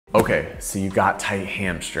Okay, so you got tight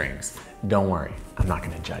hamstrings. Don't worry, I'm not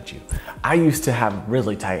gonna judge you. I used to have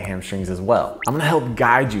really tight hamstrings as well. I'm gonna help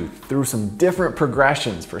guide you through some different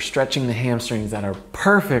progressions for stretching the hamstrings that are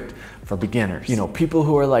perfect for beginners. You know, people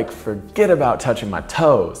who are like, forget about touching my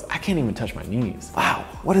toes. I can't even touch my knees. Wow,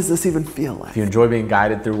 what does this even feel like? If you enjoy being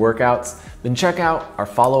guided through workouts, then check out our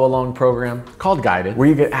follow along program called Guided, where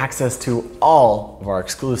you get access to all of our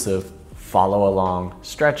exclusive follow along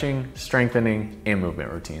stretching, strengthening, and movement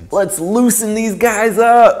routines. Let's loosen these guys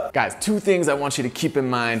up. Guys, two things I want you to keep in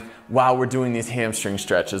mind while we're doing these hamstring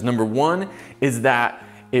stretches. Number one is that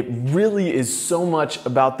it really is so much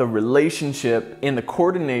about the relationship and the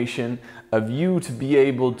coordination of you to be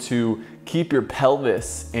able to keep your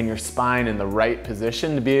pelvis and your spine in the right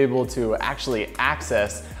position to be able to actually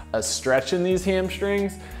access a stretch in these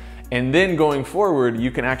hamstrings. And then going forward,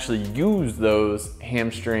 you can actually use those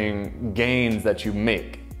hamstring gains that you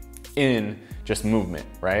make in just movement,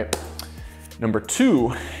 right? Number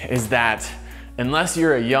two is that unless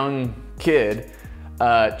you're a young kid,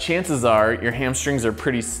 chances are your hamstrings are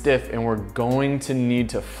pretty stiff and we're going to need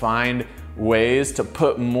to find ways to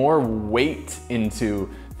put more weight into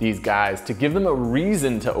these guys to give them a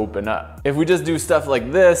reason to open up. If we just do stuff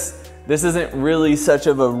like this isn't really such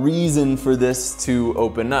of a reason for this to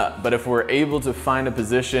open up. But if we're able to find a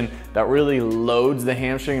position that really loads the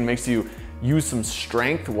hamstring and makes you use some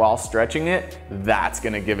strength while stretching it, that's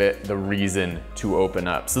gonna give it the reason to open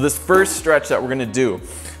up. So this first stretch that we're gonna do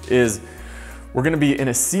is we're gonna be in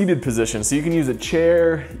a seated position. So you can use a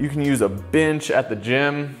chair, you can use a bench at the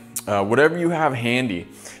gym, whatever you have handy.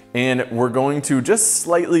 And we're going to just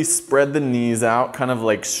slightly spread the knees out, kind of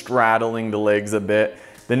like straddling the legs a bit.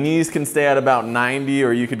 The knees can stay at about 90,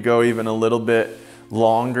 or you could go even a little bit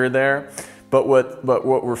longer there. But what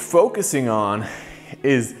we're focusing on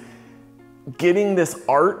is getting this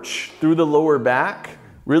arch through the lower back,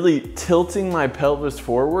 really tilting my pelvis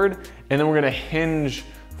forward, and then we're gonna hinge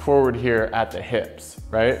forward here at the hips,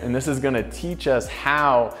 right? And this is gonna teach us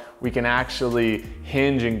how we can actually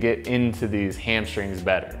hinge and get into these hamstrings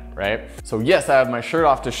better, right? So yes, I have my shirt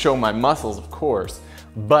off to show my muscles, of course,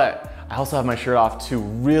 but I also have my shirt off to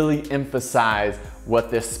really emphasize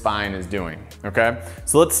what this spine is doing, okay?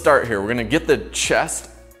 So let's start here. We're gonna get the chest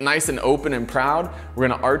nice and open and proud. We're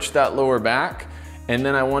gonna arch that lower back, and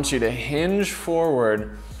then I want you to hinge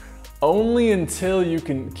forward only until you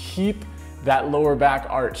can keep that lower back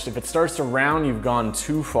arched. If it starts to round, you've gone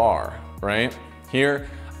too far, right? Here,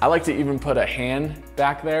 I like to even put a hand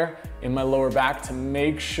back there in my lower back to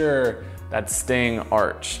make sure that's staying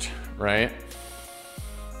arched, right?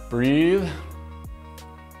 Breathe.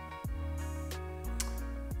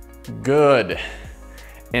 Good.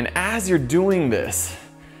 And as you're doing this,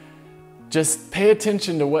 just pay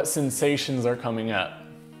attention to what sensations are coming up.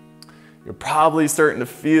 You're probably starting to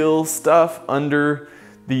feel stuff under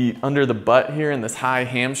the butt here in this high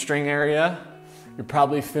hamstring area. You're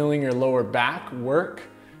probably feeling your lower back work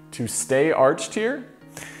to stay arched here.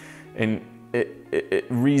 And it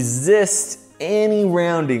resists any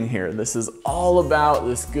rounding here. This is all about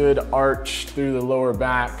this good arch through the lower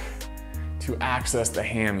back to access the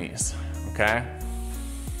hammies, okay?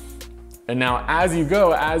 And now as you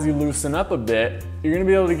go, as you loosen up a bit, you're gonna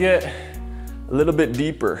be able to get a little bit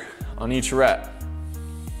deeper on each rep.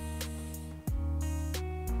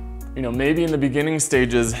 You know, maybe in the beginning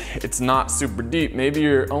stages, it's not super deep. Maybe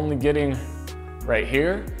you're only getting right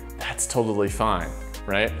here. That's totally fine,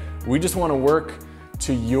 right? We just wanna work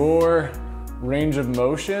to your range of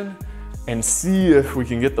motion and see if we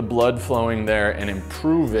can get the blood flowing there and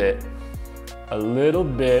improve it a little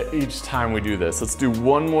bit each time we do this. Let's do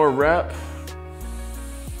one more rep.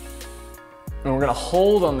 And we're gonna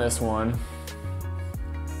hold on this one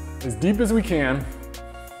as deep as we can.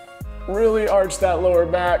 Really arch that lower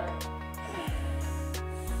back.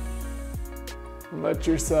 Let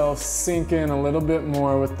yourself sink in a little bit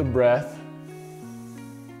more with the breath.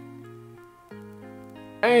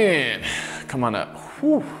 And come on up.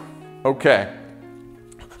 Whew. Okay.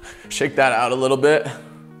 Shake that out a little bit.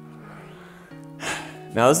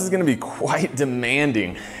 Now this is gonna be quite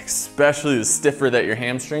demanding, especially the stiffer that your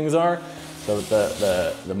hamstrings are. So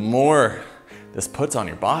the more this puts on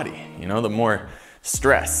your body, you know, the more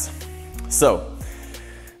stress. So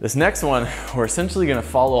this next one, we're essentially gonna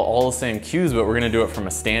follow all the same cues, but we're gonna do it from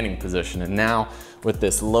a standing position. And now with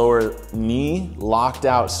this lower knee locked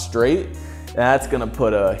out straight, that's gonna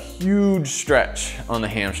put a huge stretch on the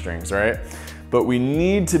hamstrings, right? But we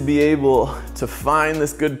need to be able to find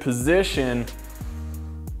this good position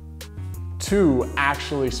to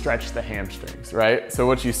actually stretch the hamstrings, right? So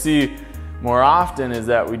what you see more often is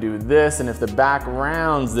that we do this, and if the back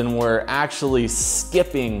rounds, then we're actually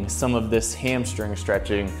skipping some of this hamstring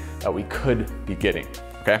stretching that we could be getting,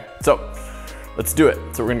 okay? So let's do it.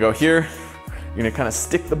 So we're gonna go here. You're gonna kind of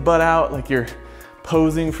stick the butt out like you're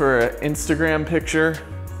posing for an Instagram picture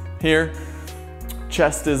here.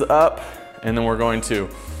 Chest is up, and then we're going to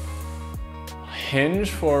hinge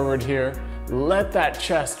forward here. Let that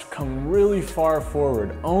chest come really far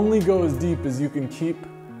forward. Only go as deep as you can keep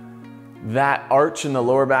that arch in the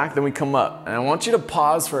lower back, then we come up. And I want you to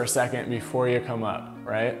pause for a second before you come up,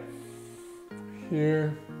 right?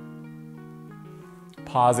 Here.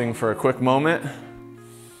 Pausing for a quick moment.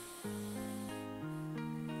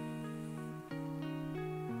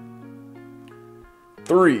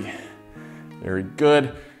 Three. Very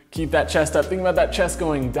good. Keep that chest up. Think about that chest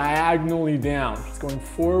going diagonally down. It's going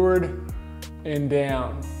forward and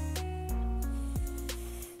down.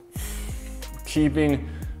 Keeping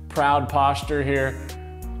proud posture here.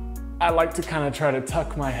 I like to kind of try to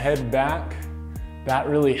tuck my head back. That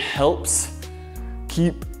really helps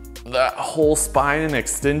keep that whole spine in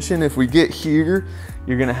extension. If we get here,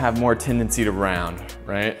 you're gonna have more tendency to round,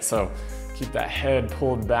 right? So keep that head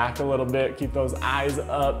pulled back a little bit, keep those eyes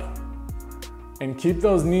up, and keep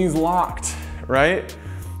those knees locked, right?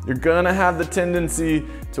 You're gonna have the tendency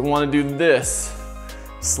to wanna do this,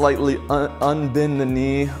 slightly unbend the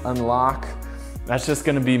knee, unlock. That's just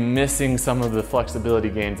gonna be missing some of the flexibility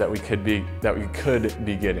gains that we could be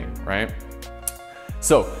getting, right?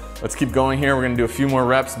 So let's keep going here. We're gonna do a few more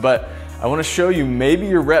reps, but I wanna show you maybe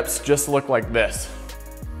your reps just look like this.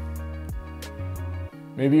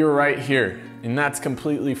 Maybe you're right here, and that's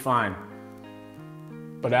completely fine.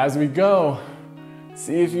 But as we go,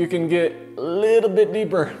 see if you can get a little bit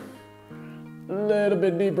deeper, a little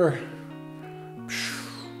bit deeper.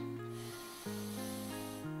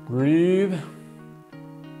 Breathe.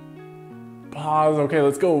 Pause. Okay,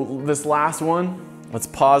 let's go this last one. Let's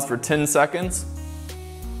pause for 10 seconds.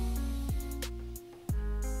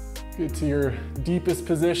 Get to your deepest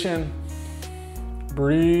position.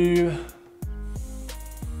 Breathe.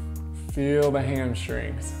 Feel the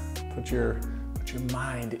hamstrings. Put your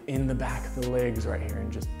mind in the back of the legs right here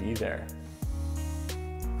and just be there.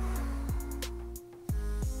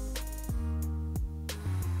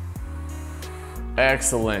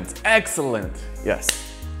 Excellent, excellent. Yes.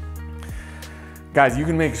 Guys, you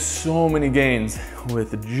can make so many gains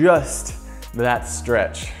with just that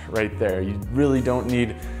stretch right there. You really don't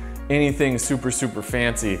need anything super, super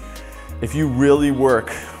fancy. If you really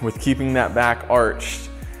work with keeping that back arched,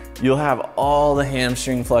 you'll have all the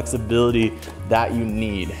hamstring flexibility that you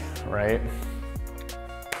need, right?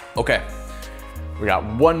 Okay, we got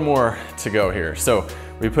one more to go here. So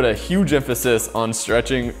we put a huge emphasis on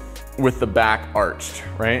stretching with the back arched,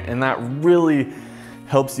 right? And that really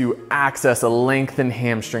helps you access a lengthened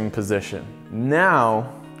hamstring position.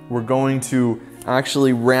 Now, we're going to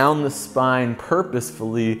actually round the spine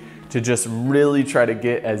purposefully to just really try to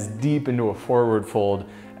get as deep into a forward fold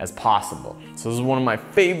as possible. So this is one of my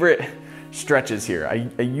favorite stretches here.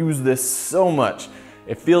 I use this so much.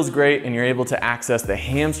 It feels great, and you're able to access the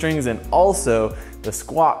hamstrings and also the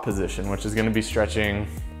squat position, which is gonna be stretching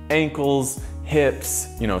ankles, hips,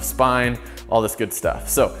 spine, all this good stuff.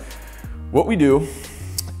 So what we do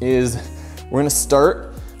is we're gonna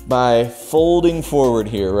start by folding forward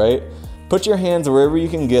here, right? Put your hands wherever you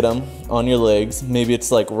can get them on your legs. Maybe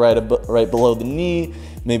it's like right below the knee,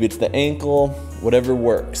 maybe it's the ankle, whatever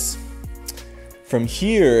works. From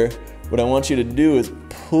here, what I want you to do is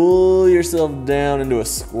pull yourself down into a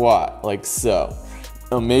squat, like so.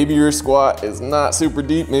 Now maybe your squat is not super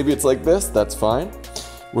deep, maybe it's like this, that's fine.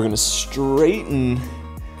 We're gonna straighten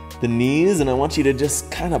the knees, and I want you to just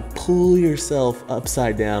kind of pull yourself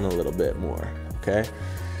upside down a little bit more, okay?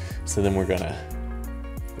 So then we're gonna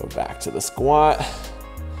go back to the squat.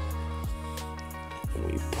 And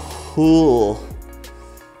we pull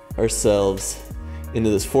ourselves into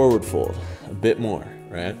this forward fold a bit more,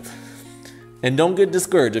 right? And don't get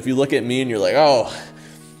discouraged if you look at me and you're like, oh,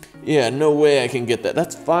 yeah, no way I can get that.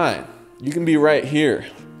 That's fine. You can be right here,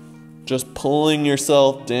 just pulling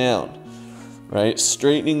yourself down, right?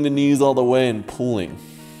 Straightening the knees all the way and pulling.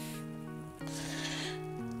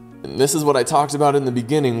 And this is what I talked about in the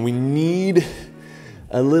beginning. We need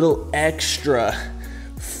a little extra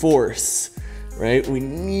force, right? We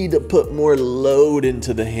need to put more load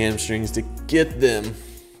into the hamstrings to get them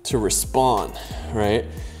to respond, right?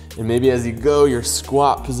 And maybe as you go, your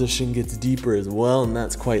squat position gets deeper as well, and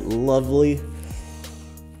that's quite lovely.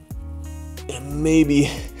 And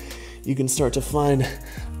maybe you can start to find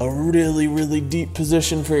a really, really deep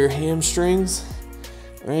position for your hamstrings,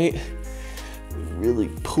 right? really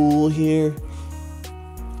pull here.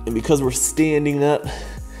 And because we're standing up,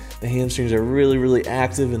 the hamstrings are really, really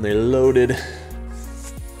active and they're loaded.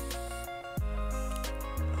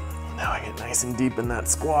 Now I get nice and deep in that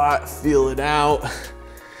squat, feel it out,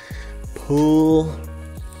 pull.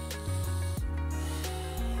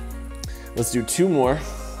 Let's do 2 more.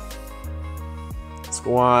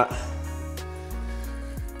 Squat.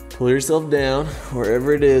 Pull yourself down,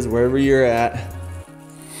 wherever it is, wherever you're at.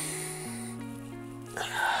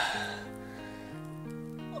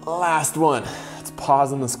 Last one. Let's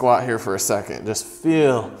pause in the squat here for a second. Just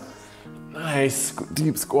feel nice,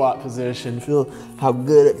 deep squat position. Feel how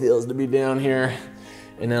good it feels to be down here.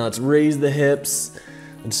 And now let's raise the hips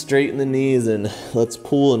and straighten the knees and let's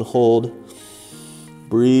pull and hold.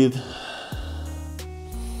 Breathe.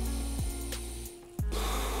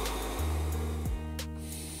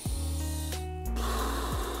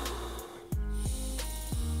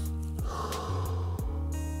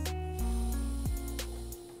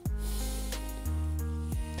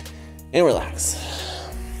 And relax.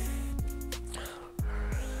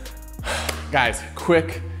 Guys,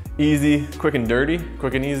 quick, easy, quick and dirty,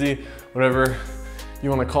 quick and easy, whatever you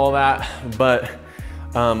want to call that, but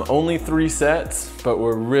only 3 sets, but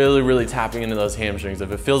we're really, really tapping into those hamstrings.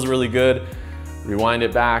 If it feels really good, rewind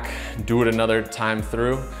it back, do it another time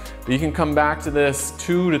through, but you can come back to this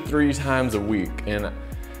 2 to 3 times a week, and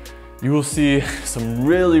you will see some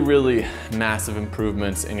really, really massive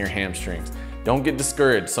improvements in your hamstrings. Don't get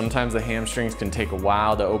discouraged. Sometimes the hamstrings can take a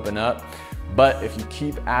while to open up, but if you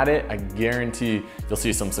keep at it, I guarantee you'll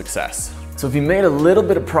see some success. So if you made a little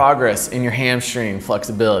bit of progress in your hamstring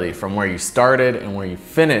flexibility from where you started and where you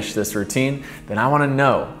finished this routine, then I wanna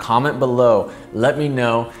know, comment below, let me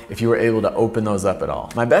know if you were able to open those up at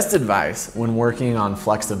all. My best advice when working on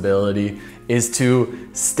flexibility is to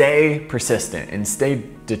stay persistent and stay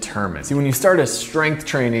determined. See, when you start a strength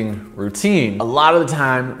training routine, a lot of the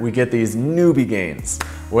time we get these newbie gains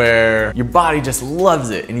where your body just loves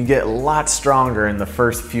it and you get a lot stronger in the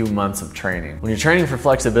first few months of training. When you're training for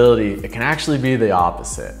flexibility, it can actually be the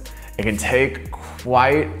opposite. It can take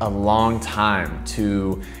quite a long time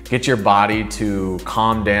to get your body to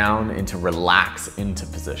calm down and to relax into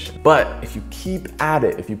position. But if you keep at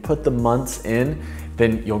it, if you put the months in,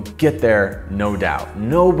 then you'll get there, no doubt.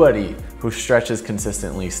 Nobody who stretches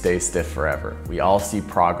consistently stays stiff forever. We all see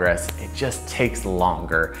progress. It just takes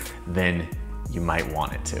longer than you might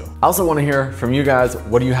want it to. I also want to hear from you guys,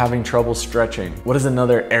 what are you having trouble stretching? What is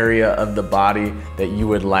another area of the body that you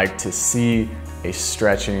would like to see a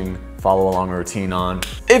stretching follow along routine on?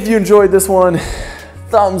 If you enjoyed this one,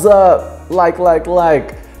 thumbs up, like.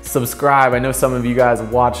 Subscribe. I know some of you guys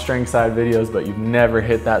watch Strength Side videos, but you've never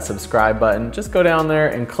hit that subscribe button. Just go down there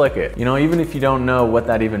and click it. You know, even if you don't know what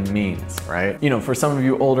that even means, right? You know, for some of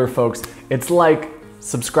you older folks, it's like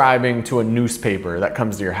subscribing to a newspaper that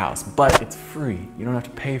comes to your house, but it's free. You don't have to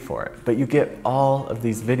pay for it. But you get all of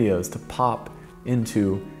these videos to pop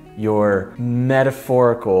into your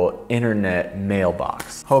metaphorical internet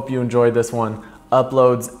mailbox. Hope you enjoyed this one.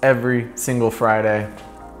 Uploads every single Friday.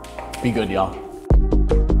 Be good, y'all.